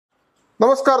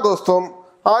नमस्कार दोस्तों,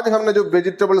 आज हमने जो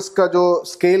वेजिटेबल्स का जो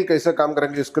स्केल कैसे काम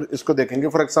करेंगे इसको देखेंगे।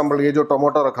 फॉर एग्जांपल ये जो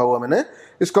टोमेटो रखा हुआ मैंने,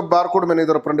 इसका बारकोड मैंने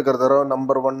इधर प्रिंट कर दे रहा हूँ।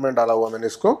 नंबर 1 में डाला हुआ मैंने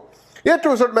इसको। ये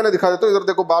टू सेट मैंने दिखा देता हूँ। इधर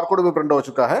देखो बारकोड भी प्रिंट हो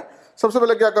चुका है। सबसे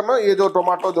पहले क्या करना, ये जो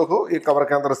टोमेटो देखो ये कवर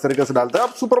के अंदर इस तरीके से डालते हैं।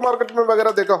 आप सुपरमार्केट में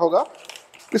वगैरह देखा होगा।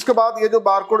 इसके बाद ये जो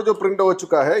बारकोड जो प्रिंट हो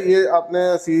चुका है ये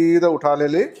आपने सीधा उठा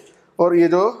ले और ये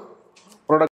जो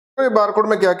बारकोड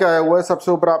में क्या क्या आया हुआ है,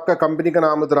 सबसे ऊपर आपका कंपनी का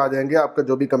नाम इधर आ जाएंगे, आपका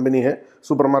जो भी कंपनी है,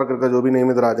 सुपरमार्केट का जो भी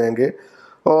नेम इधर आ जाएंगे,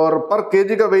 और पर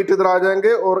केजी का वेट इधर आ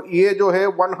जाएंगे। और ये जो है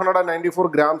 194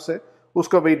 ग्राम्स है,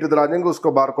 उसका वेट इधर आ जाएंगे, उसका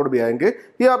बारकोड भी आएंगे।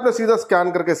 ये आपने सीधा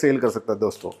स्कैन करके सेल कर सकता है।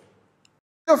 दोस्तों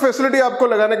जो फैसिलिटी आपको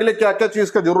लगाने के लिए क्या क्या चीज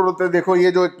का जरूरत है, देखो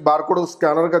ये जो एक बारकोड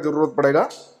स्कैनर का जरूरत पड़ेगा,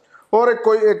 और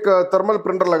एक थर्मल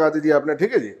प्रिंटर लगा दीजिए आपने,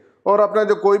 ठीक है जी। और अपना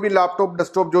जो कोई भी लैपटॉप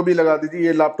डेस्कटॉप जो भी लगा दीजिए।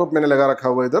 ये लैपटॉप मैंने लगा रखा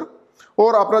हुआ है इधर।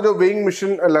 और अपना जो वेइंग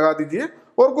मशीन लगा दीजिए।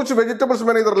 और कुछ वेजिटेबल्स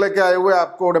मैंने इधर लेके आए हुए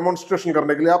आपको डेमोन्स्ट्रेशन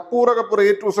करने के लिए। आप पूरा का पूरा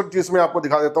A to Z चीज में आपको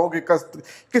दिखा देता हूँ कि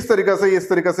किस तरीके से इस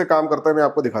तरीके से काम करता है, मैं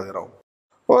आपको दिखा दे रहा हूँ।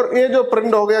 और ये जो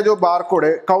प्रिंट हो गया जो बारकोड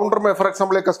है, काउंटर में फॉर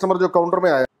एग्जाम्पल कस्टमर जो काउंटर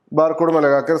में आया, बारकोड में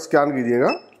लगाकर स्कैन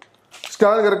कीजिएगा।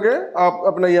 स्कैन करके आप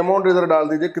अपना अमाउंट इधर डाल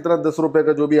दीजिए, कितना 10 रुपए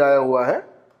का जो भी आया हुआ है,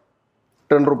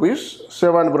 10 रुपीज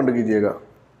सेवन प्रिंट कीजिएगा,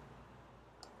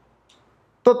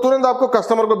 तो तुरंत आपको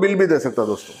कस्टमर को बिल भी दे सकता है।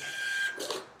 दोस्तों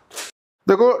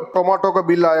देखो टोमेटो का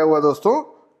बिल आया हुआ है। दोस्तों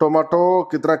टोमेटो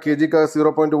कितना केजी का,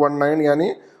 0.19 यानी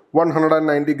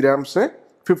 190 ग्राम से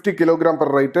 50 किलोग्राम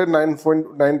पर रेट है,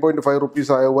 9.5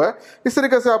 रुपीज आया हुआ है। इस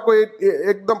तरीके से आपको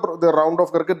एकदम राउंड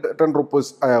ऑफ करके 10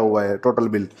 रुपीज आया हुआ है टोटल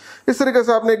बिल। इस तरीके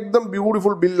से आपने एकदम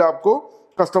ब्यूटीफुल बिल आपको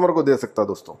कस्टमर को दे सकता है।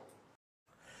 दोस्तों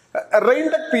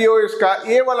रेंटेक POS का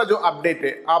ये वाला जो अपडेट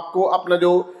है, आपको अपना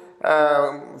जो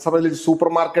समझ लीजिए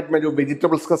सुपरमार्केट में जो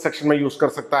वेजिटेबल्स का सेक्शन में यूज कर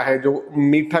सकता है। जो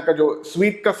मीठा का जो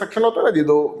स्वीट का सेक्शन होता है ना जी,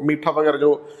 दो मीठा वगैरह जो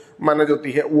मैनेज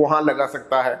होती है, वहां लगा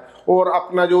सकता है। और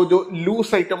अपना जो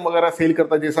लूस आइटम वगैरह सेल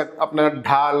करता है, जैसा अपना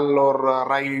दाल और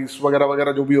राइस वगैरह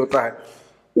वगैरह जो भी होता है,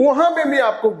 वहां में भी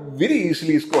आपको वेरी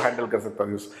इजीली इसको हैंडल कर सकता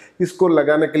है। इसको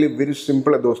लगाने के लिए वेरी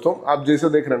सिंपल है। दोस्तों आप जैसे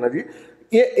देख रहे हैं ना जी,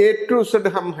 ये A to Z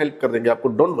हम हेल्प कर देंगे आपको।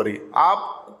 डोंट वरी,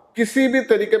 आप किसी भी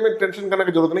तरीके में टेंशन करने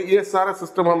की जरूरत नहीं। ये सारा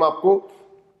सिस्टम हम आपको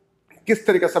किस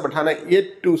तरीके से बैठाना है, ये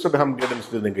टू से हम गाइडेंस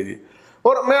दे देंगे जी।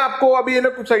 और मैं आपको अभी ये ना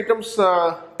कुछ आइटम्स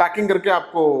पैकिंग करके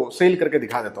आपको सेल करके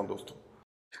दिखा देता हूं।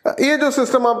 दोस्तों ये जो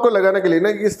सिस्टम आपको लगाने के लिए ना,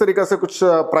 इस तरीके से कुछ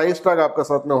प्राइस टैग आपका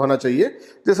साथ में होना चाहिए।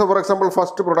 जैसे फॉर एग्जांपल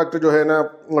फर्स्ट प्रोडक्ट जो है ना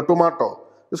टोमेटो,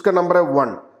 इसका नंबर है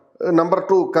 1, नंबर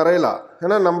 2 करेला है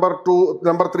ना,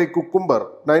 नंबर 3 कुकुम्बर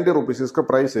 90 रुपीज इसका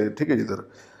प्राइस है, ठीक है जी। इधर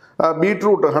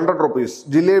बीटरूट 100 रुपीज,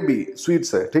 जिलेबी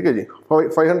स्वीट्स है, ठीक है जी,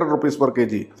 500 rupees per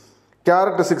KG,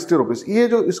 carat 60 rupees. ये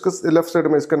जो इसका लेफ्ट साइड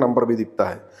में इसका नंबर भी दिखता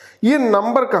है। ये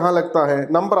नंबर कहाँ लगता है,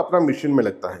 नंबर अपना मशीन में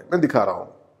लगता है। मैं दिखा रहा हूँ।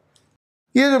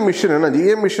 ये जो मशीन है ना जी,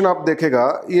 ये मशीन आप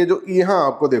देखेगा, ये जो यहाँ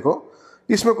आपको देखो,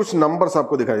 इसमें कुछ नंबर्स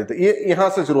आपको दिखाई देते हैं। ये यहाँ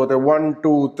से शुरू होते हैं 1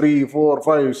 2 3 4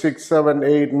 5 6 7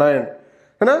 8 9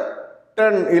 है ना,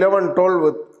 10 11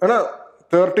 12 है ना,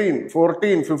 13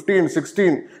 14 15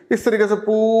 16, इस तरीके से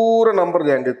पूरा नंबर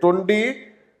जाएंगे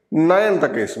 29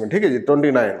 तक है इसमें, ठीक है जी।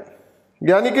 29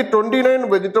 यानी कि 29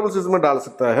 वेजिटेबल्स इसमें डाल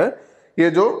सकता है ये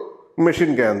जो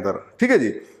मशीन के अंदर, ठीक है जी।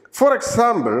 फॉर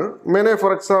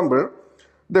एग्जाम्पल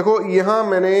देखो यहाँ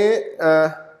मैंने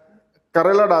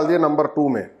करेला डाल दिया नंबर 2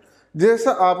 में।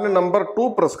 जैसा आपने नंबर 2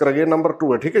 प्रेस करेंगे, नंबर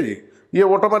 2 है, ठीक है जी, ये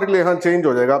ऑटोमेटिकली यहाँ चेंज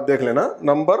हो जाएगा। आप देख लेना,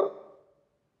 नंबर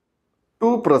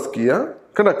 2 प्रेस किया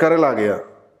ना, करेला आ गया।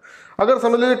 अगर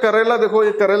समझ लीजिए करेला, देखो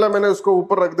ये करेला मैंने उसको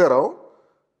ऊपर रख दे रहा हूं,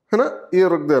 है ना, ये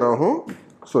रख दे रहा हूं,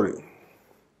 सॉरी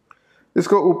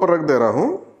इसको ऊपर रख दे रहा हूं।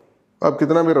 आप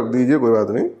कितना भी रख दीजिए, कोई बात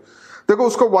नहीं। देखो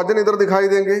उसको वजन इधर दिखाई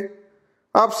देंगे।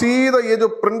 आप सीधा ये जो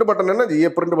प्रिंट बटन है ना जी, ये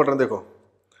प्रिंट बटन देखो,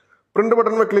 प्रिंट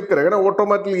बटन में क्लिक करेगा ना,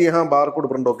 ऑटोमेटिकली यहाँ बारकोड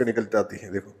प्रिंट होकर निकल जाती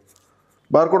है। देखो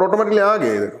बारकोड ऑटोमेटिकली आ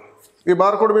गया। देखो ये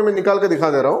बारकोड भी मैं निकाल के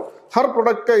दिखा दे रहा हूँ। हर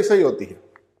प्रोडक्ट का ऐसा ही होती है,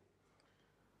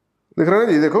 दिख रहे हैं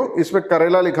ना जी। देखो इसमें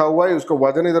करेला लिखा हुआ है, उसका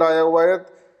वजन इधर आया हुआ है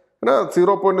ना,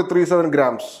 0.37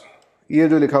 ग्राम्स। ये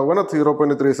जो लिखा हुआ है ना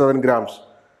 0.37 ग्राम्स,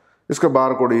 इसका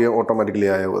बारकोड ये ऑटोमेटिकली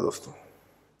आया हुआ दोस्तों,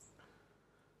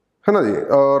 है ना जी।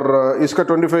 और इसका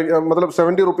 25 मतलब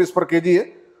 70 रुपीज पर केजी है,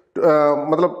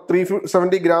 मतलब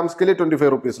 370 ग्राम्स के लिए 25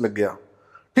 रुपीज लग गया,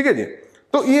 ठीक है जी।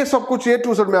 तो ये सब कुछ ये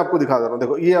टू सेट में आपको दिखा दे रहा हूँ।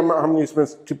 देखो ये हम इसमें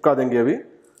चिपका देंगे अभी,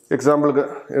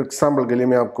 एग्जाम्पल के लिए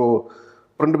मैं आपको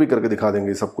प्रिंट भी करके दिखा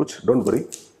देंगे सब कुछ, डोंट वरी,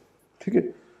 ठीक है।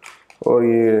 और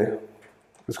ये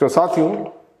इसका साथ ही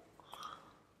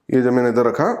ये जो मैंने इधर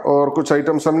रखा, और कुछ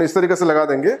आइटम्स हमने इस तरीके से लगा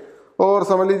देंगे। और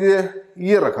समझ लीजिए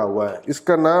ये रखा हुआ है,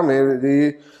 इसका नाम है जी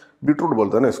बीटरूट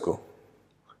बोलता है ना इसको।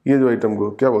 ये जो आइटम को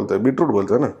क्या बोलता है, बीटरूट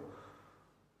बोलता है ना।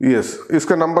 यस,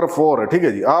 इसका नंबर 4 है, ठीक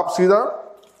है जी। आप सीधा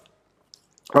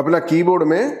अपना कीबोर्ड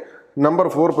में नंबर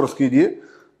 4 प्रेस कीजिए,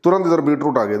 तुरंत इधर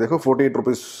बीटरूट आ गया। देखो 48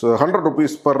 रुपीज़, 100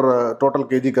 रुपीज़ पर टोटल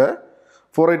केजी का है।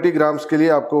 480 ग्राम्स के लिए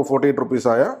आपको 48 रुपीज़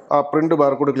आया। आप प्रिंट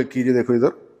बार कोड क्लिक कीजिए, देखो इधर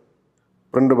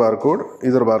प्रिंट बार कोड,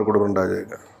 इधर बार कोड प्रिंट आ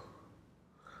जाएगा,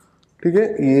 ठीक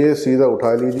है। ये सीधा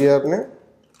उठा लीजिए आपने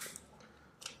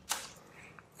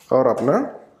और अपना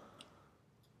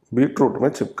बीटरूट में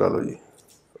चिपका लो जी।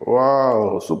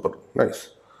 वाह सुपर नाइस।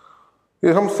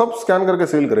 ये हम सब स्कैन करके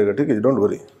सेल करेगा, ठीक है जी, डोंट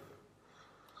वरी।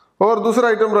 और दूसरा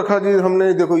आइटम रखा जी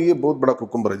हमने, देखो ये बहुत बड़ा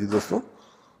कुकुम्बर है जी दोस्तों,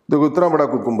 देखो इतना बड़ा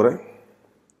कुकुम्बर है,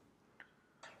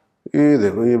 ये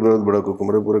देखो ये बहुत बड़ा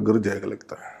कुकुम्बर है, पूरा गिर जाएगा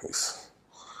लगता है।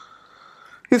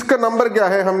 इसका नंबर क्या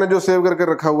है, हमने जो सेव करके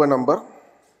रखा हुआ नंबर,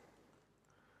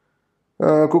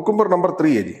 कुकुम्बर नंबर 3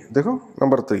 है जी। देखो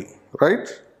नंबर 3, राइट,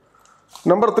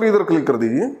 नंबर 3 इधर क्लिक कर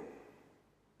दीजिए,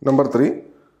 नंबर 3,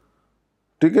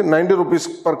 ठीक है। 90 रुपीज़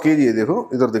पर केजी है, देखो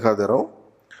इधर दिखा दे रहा हूँ,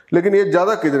 लेकिन ये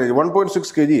ज़्यादा केजी नहीं,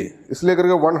 1.6 केजी है, इसलिए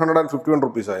करके 151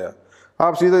 रुपीज़ आया।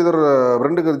 आप सीधा इधर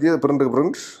प्रिंट कर दिए,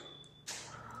 प्रिंट,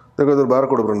 देखो इधर बार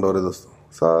कोड प्रिंट हो रहे दोस्तों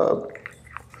सब।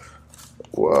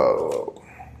 वाह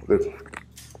देखो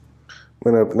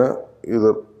मैंने अपना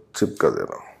इधर चिपका दे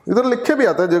रहा हूँ, इधर लिखे भी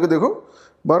आता है जगह, देखो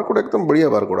बार कोड एकदम बढ़िया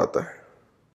बार कोड आता है।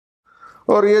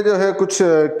 और ये जो है कुछ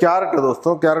कैरेट है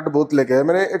दोस्तों, कैरेट बहुत लेके आए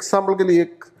मैंने, एग्जाम्पल के लिए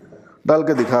एक डाल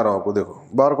के दिखा रहा हूँ आपको। देखो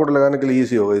बार कोड लगाने के लिए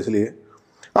ईजी होगा, इसलिए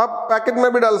आप पैकेट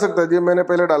में भी डाल सकते हैं जी। मैंने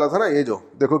पहले डाला था ना, ये जो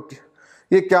देखो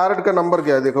ये कैरेट का नंबर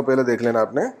क्या है, देखो पहले देख लेना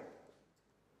आपने,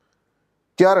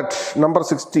 कैरेट नंबर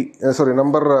 6,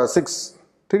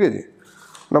 ठीक है जी।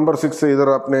 नंबर 6 से इधर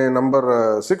आपने नंबर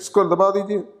 6 को दबा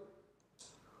दीजिए,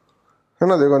 है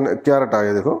ना, देखो कैरेट आ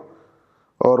गया देखो।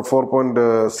 और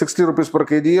 4.60 रुपीज़ पर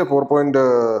केजी है,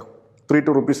 4.32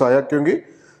 रुपीज़ आया, क्योंकि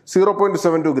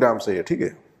 0.72 ग्राम से है, ठीक है।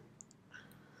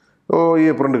 तो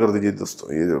ये प्रिंट कर दीजिए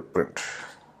दोस्तों, ये जो प्रिंट,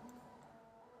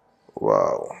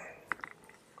 वाह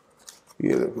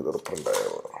ये देखो इधर प्रिंट आया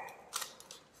हुआ,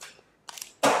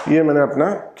 ये मैंने अपना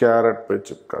कैरेट पे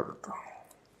चिपका देता हूँ,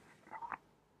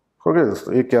 हो गया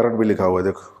दोस्तों। ये कैरेट भी लिखा हुआ है,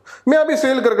 देखो मैं अभी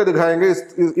सेल करके दिखाएंगे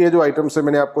ये जो आइटम्स है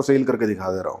मैंने आपको सेल करके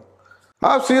दिखा दे रहा हूँ।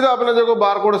 आप सीधा अपना देखो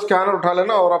बार कोड स्कैनर उठा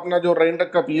लेना और अपना जो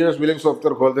रेंटेक का POS बिलिंग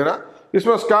सॉफ्टवेयर खोल देना,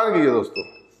 इसमें स्कैन कीजिए दोस्तों।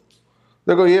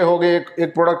 देखो ये हो गया,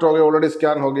 एक प्रोडक्ट हो गया ऑलरेडी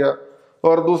स्कैन हो गया,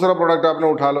 और दूसरा प्रोडक्ट आपने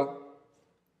उठा लो,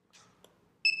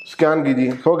 स्कैन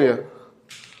कीजिए, हो गया।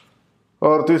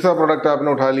 और तीसरा प्रोडक्ट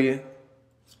आपने उठा लिए,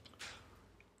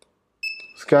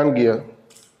 स्कैन किया,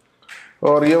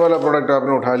 और ये वाला प्रोडक्ट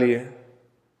आपने उठा लिए,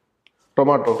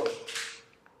 टोमेटो,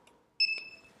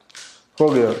 हो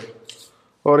गया।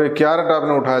 और ये कैरेट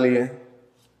आपने उठा लिए,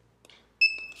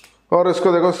 और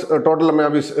इसको देखो टोटल मैं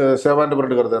अभी 7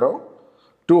 प्रिंट कर दे रहा हूँ,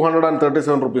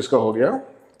 237 रुपीज़ का हो गया,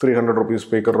 300 रुपीज़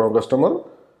पे कर रहा हूँ कस्टमर,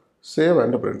 सेव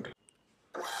एंड प्रिंट।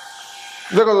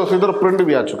 देखो दोस्तों इधर प्रिंट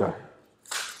भी आ चुका है।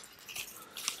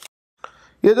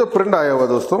 ये जो प्रिंट आया हुआ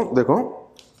दोस्तों देखो,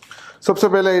 सबसे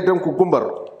पहले आइटम कुकुम्बर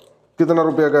कितना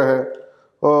रुपये का है,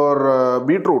 और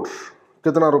बीटरूट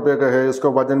कितना रुपये का है, इसका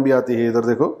वजन भी आती है इधर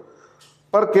देखो,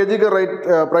 पर केजी का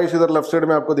प्राइस इधर लेफ्ट साइड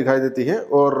में आपको दिखाई देती है,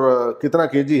 और कितना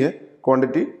केजी है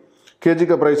क्वांटिटी, केजी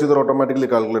का प्राइस इधर ऑटोमेटिकली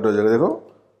कैलकुलेट हो जाएगा। देखो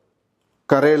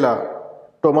करेला,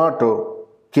 टोमेटो,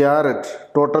 कैरेट,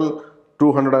 टोटल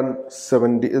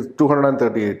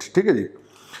 238, ठीक है जी।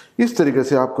 इस तरीके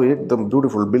से आपको एकदम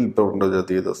ब्यूटीफुल बिल प्रिंट हो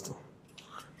जाती है दोस्तों,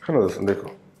 है ना दोस्तों, देखो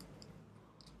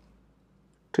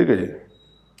ठीक है जी।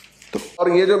 तो और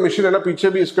ये जो मशीन है ना, पीछे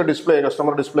भी इसका डिस्प्ले है,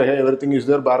 कस्टमर डिस्प्ले है, everything is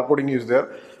there, barcoding is there,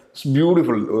 it's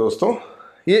beautiful दोस्तों।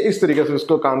 ये इस तरीके से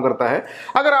इसको काम करता है।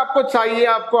 अगर आपको चाहिए,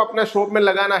 आपको अपने शॉप में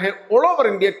लगाना है ऑल ओवर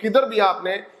इंडिया, किधर भी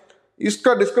आपने,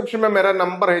 इसका डिस्क्रिप्शन में मेरा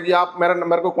नंबर है जी, आप मेरा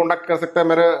नंबर को कांटेक्ट कर सकते हैं,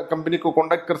 मेरे कंपनी को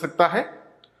कांटेक्ट कर सकता है,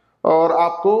 और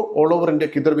आपको ऑल ओवर इंडिया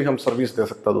किधर भी हम सर्विस दे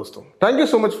सकता है दोस्तों। Thank you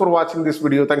so much for watching this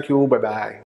video, thank you, bye bye.